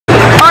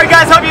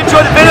Alright guys, hope you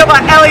enjoyed the video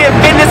about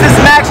Elliotfitness. This is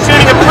Maxx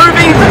Chewning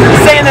improving,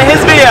 saying that his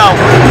video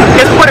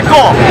is pretty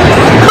cool.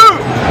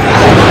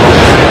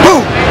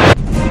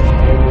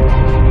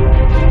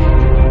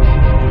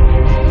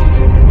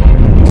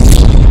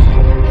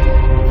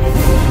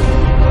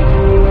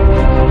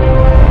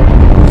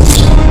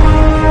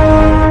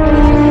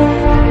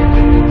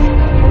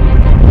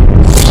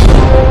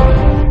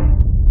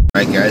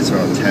 Alright guys,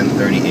 around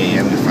 10:30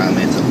 a.m. we finally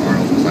made it to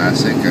Arnold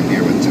Classic. I'm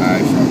here with Ty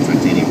from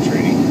Thebodeau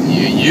Training.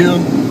 Yeah.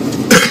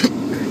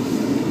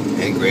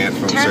 And Grant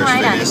from Turn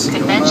right on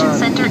Convention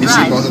Center You can see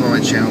Drive. both of them on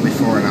my channel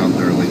before, and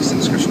there are links in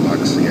the description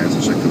box, so you guys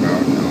will check them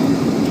out.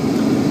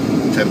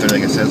 10:30,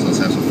 like I said, so let's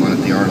have some fun at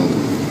the Arnold.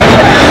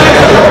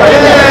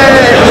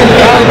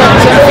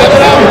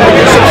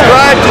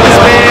 Subscribe to this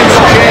man's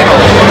channel.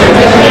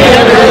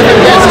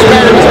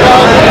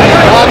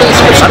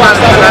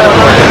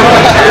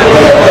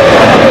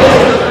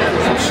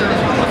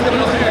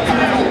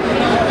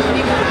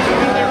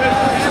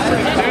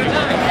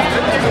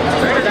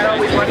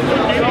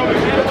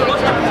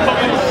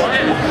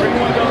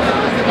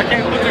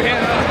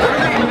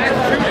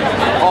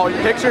 Oh,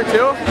 your picture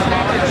too?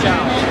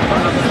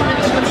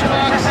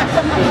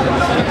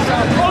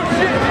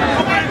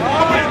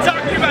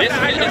 This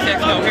fitness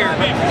expo here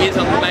is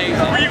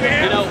amazing.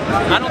 You know,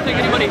 I don't think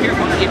anybody here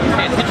can even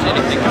pay attention to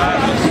anything.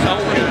 There's so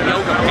many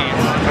yoga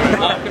pants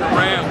walking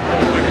around.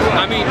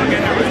 I mean,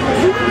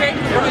 who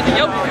created the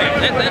yoga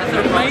pants? That is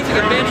an amazing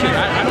invention.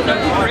 I don't know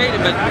who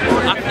created it,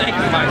 but I thank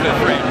you, my good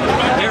friend,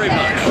 very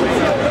much.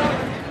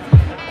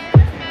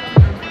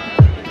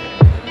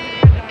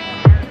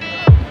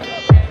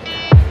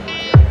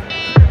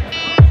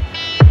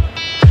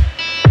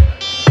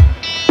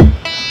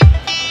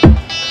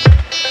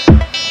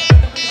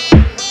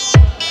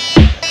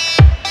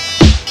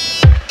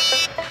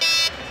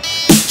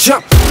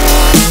 Jump!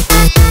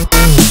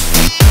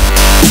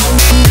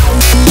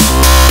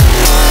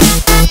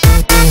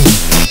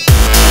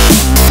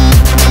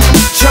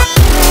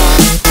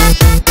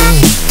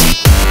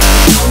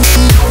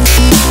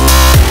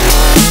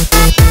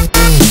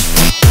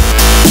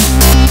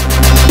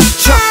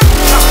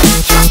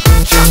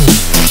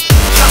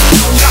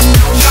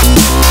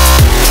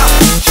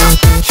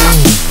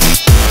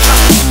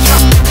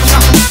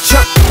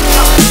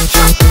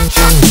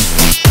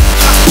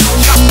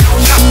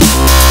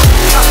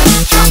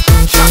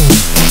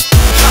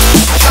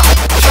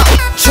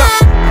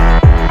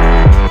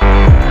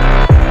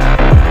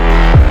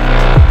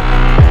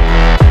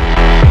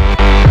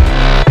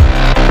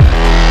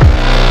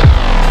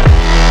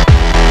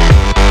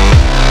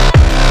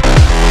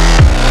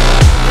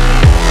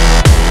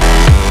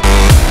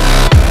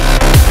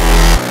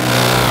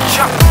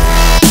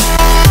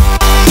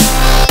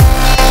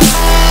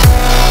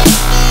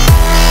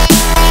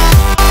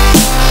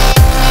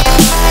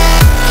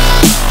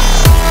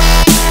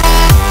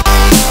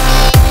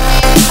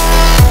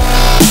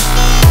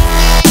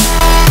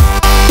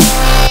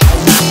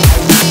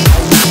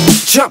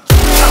 Jump!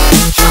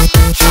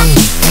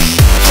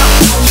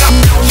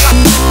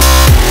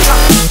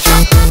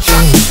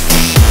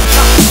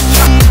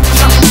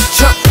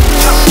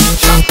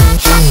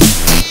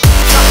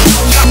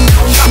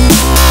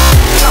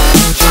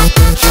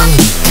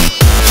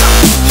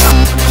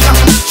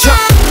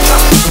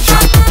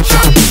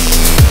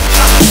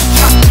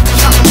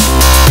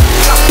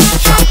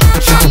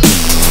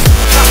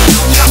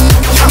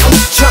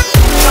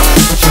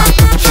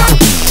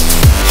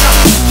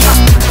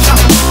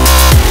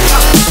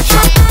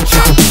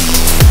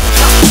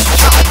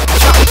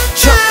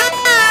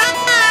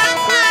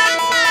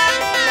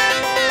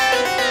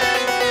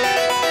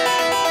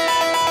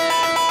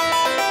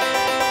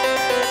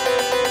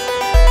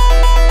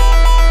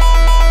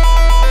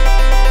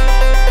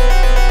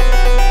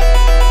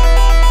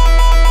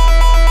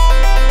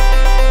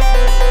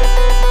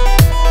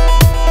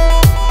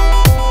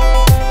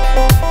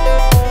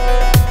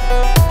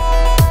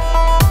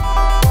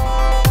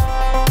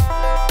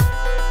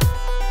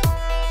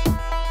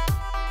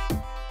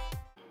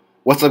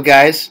 What's up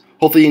guys?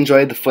 Hopefully you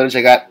enjoyed the footage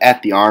I got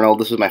at the Arnold.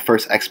 This was my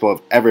first expo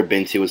I've ever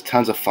been to. It was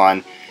tons of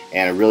fun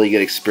and a really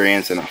good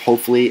experience, and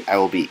hopefully I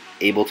will be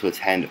able to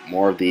attend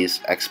more of these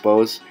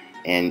expos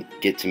and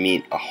get to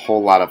meet a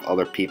whole lot of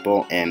other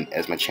people, and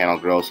as my channel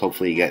grows,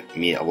 hopefully you get to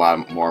meet a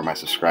lot more of my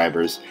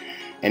subscribers.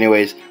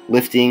 Anyways,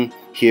 lifting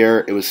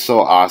here, it was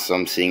so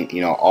awesome seeing,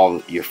 you know,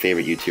 all your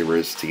favorite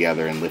YouTubers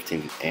together and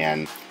lifting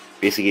and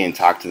basically getting to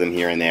talk to them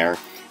here and there.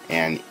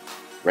 And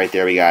right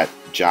there we got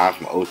John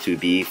from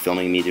O2B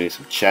filming me doing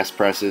some chest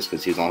presses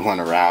because he's the only one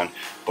around.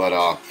 But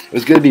it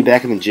was good to be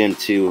back in the gym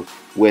too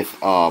with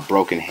a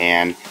broken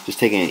hand, just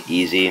taking it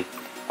easy.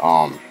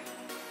 I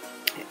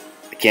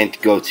can't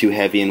go too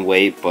heavy in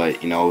weight,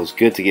 but you know, it was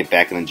good to get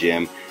back in the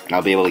gym, and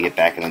I'll be able to get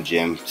back in the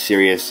gym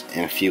serious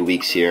in a few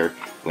weeks here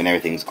when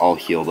everything's all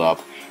healed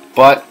up.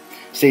 But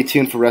stay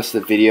tuned for the rest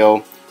of the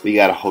video. We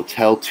got a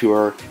hotel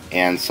tour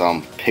and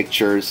some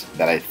pictures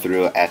that I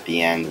threw at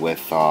the end with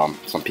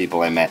some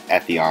people I met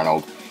at the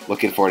Arnold.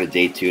 Looking forward to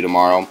day 2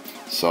 tomorrow.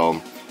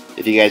 So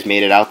if you guys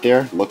made it out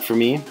there, look for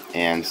me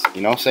and, you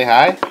know, say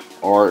hi.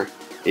 Or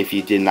if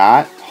you did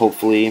not,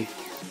 hopefully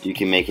you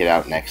can make it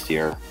out next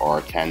year or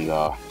attend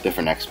a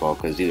different expo,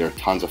 because these are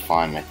tons of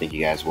fun and I think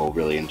you guys will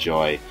really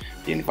enjoy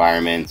the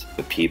environment,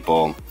 the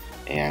people,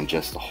 and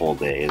just the whole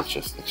day is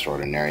just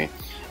extraordinary.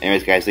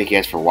 Anyways guys, thank you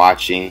guys for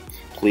watching.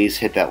 Please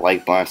hit that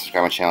like button,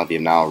 subscribe to my channel if you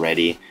have not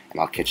already,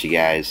 and I'll catch you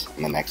guys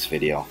in the next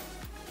video.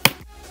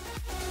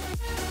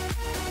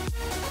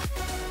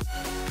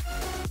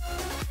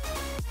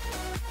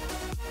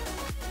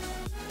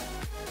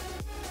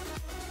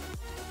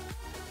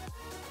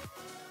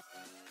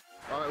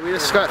 We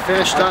just got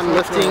finished done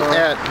lifting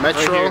at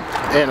Metro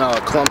in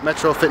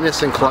Metro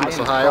Fitness in Columbus,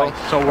 Ohio,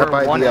 right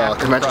by the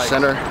convention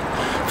center.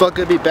 Felt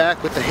good to be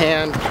back with the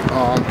hand.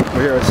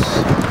 We're here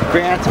with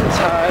Grant and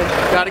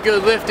Ty. Got a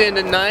good lift in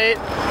tonight.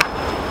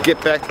 Get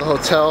back to the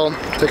hotel,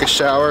 take a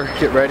shower,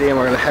 get ready, and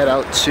we're gonna head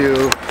out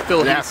to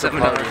Phil an Heath after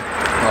seminar.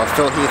 party.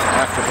 Phil Heath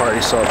after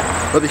party, so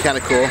it'll be kind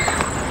of cool.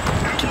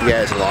 Keep you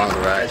guys along the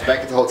ride.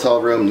 Back at the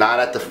hotel room, not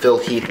at the Phil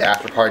Heath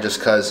after party, just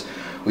because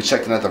we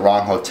checked in at the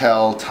wrong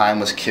hotel, time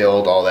was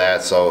killed, all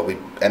that, so we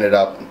ended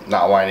up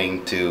not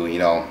wanting to, you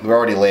know, we were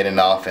already late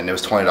enough, and it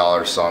was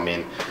 $20, so I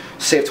mean,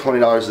 saved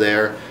 $20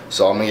 there.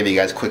 So I'm gonna give you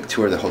guys a quick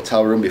tour of the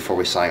hotel room before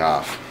we sign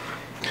off.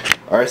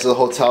 Alright, so the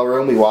hotel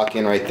room, we walk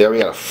in right there, we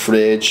got a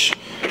fridge,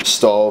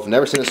 stove,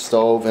 never seen a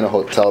stove in a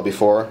hotel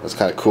before, that's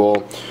kind of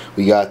cool.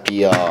 We got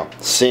the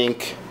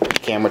sink,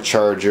 camera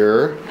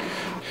charger,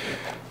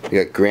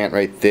 we got Grant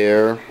right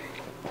there,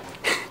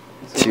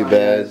 two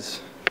beds.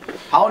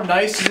 How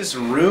nice is this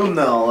room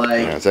though?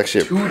 Like, Yeah, it's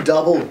actually two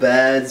double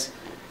beds,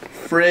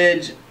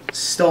 fridge,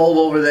 stove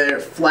over there,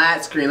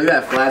 flat screen. Look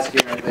at that flat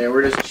screen right there.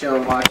 We're just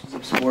chilling, watching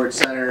some Sports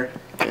Center.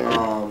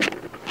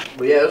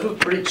 But yeah, this was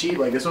pretty cheap.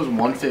 Like, this was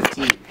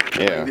 $115.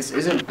 Yeah. Like, this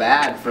isn't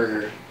bad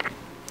for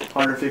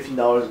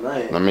 $115 a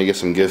night. I'm gonna get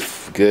some good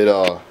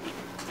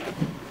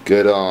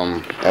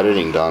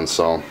editing done.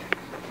 So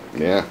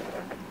yeah,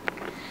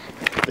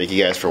 thank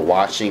you guys for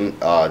watching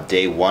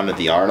day 1 of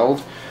the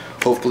Arnold.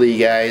 Hopefully you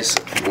guys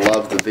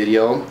loved the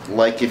video.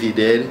 Like if you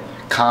did,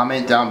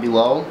 comment down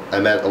below. I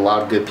met a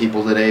lot of good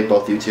people today,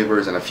 both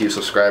YouTubers and a few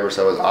subscribers.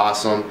 That was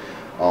awesome.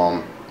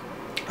 I'll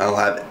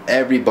have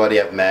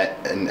everybody I've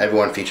met and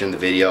everyone featured in the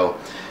video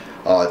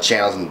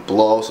channels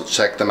below, so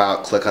check them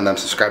out, click on them,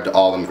 subscribe to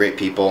all of them, great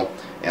people,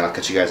 and I'll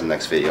catch you guys in the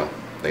next video.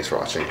 Thanks for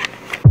watching.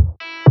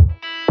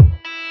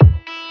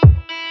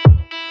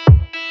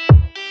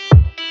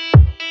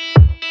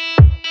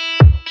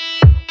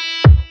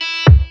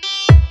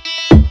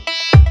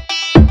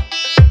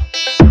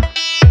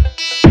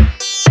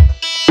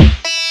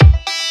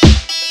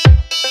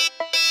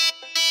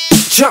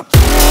 Jump.